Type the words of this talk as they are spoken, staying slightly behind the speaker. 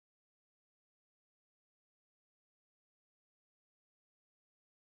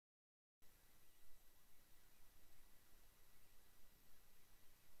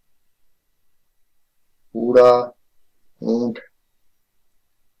ऊड़ा ऊंट,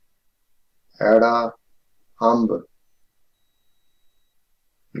 ऐड़ा अंब,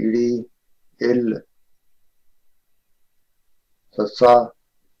 ईड़ी इल, ससा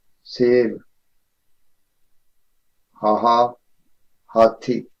सेब, हाहा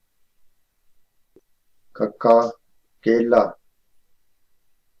हाथी, कक्का केला,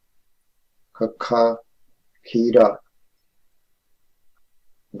 खखा खीरा,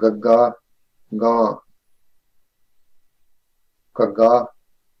 गग्गा गां, कग्गा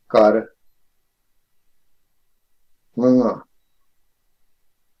घर, मंगा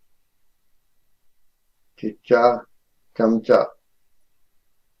चिच्चा चमचा,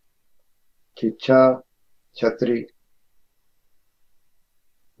 छिछा छतरी,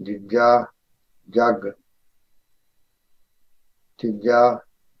 जिज्जा जग, चिज्जा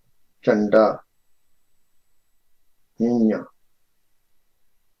झंडा, हीया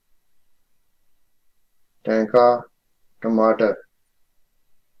टैंका टमाटर,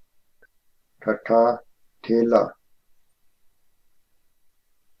 ठट्ठा ठेला,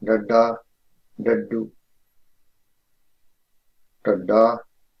 डड्डा डड्डू, टड्डा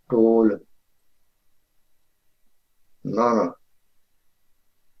टोल, नाना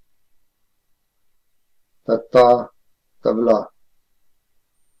तत्ता तबला,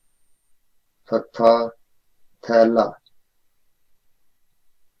 थत्था थैला,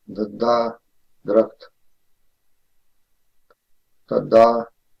 दद्दा दरख्त, तद्दा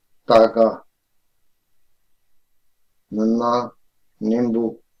तागा, नन्ना नींबू,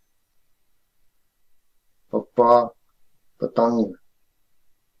 पप्पा पतंग,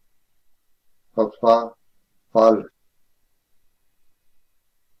 फफा फल,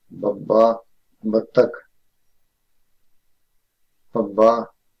 बब्बा बत्तख, पब्बा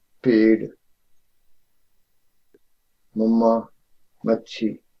पेड़, मम्मा मच्छी,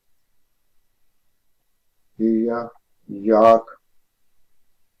 या याक,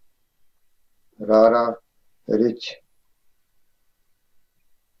 रारा रिछ,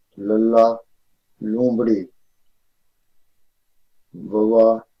 लल्ला लूंबड़ी, बवा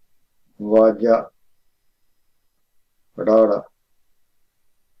वाजा, पड़ाड़ा,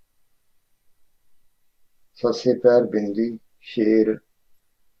 ससे पैर बिंदी शेर,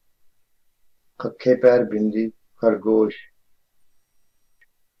 खखे पैर बिंदी खरगोश,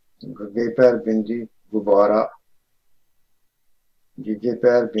 गगे पैर बिंदी गुब्बारा, जिजे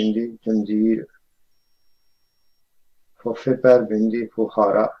पैर बिंदी जंजीर, फफे पैर बिंदी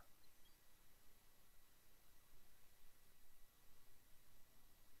फुहारा,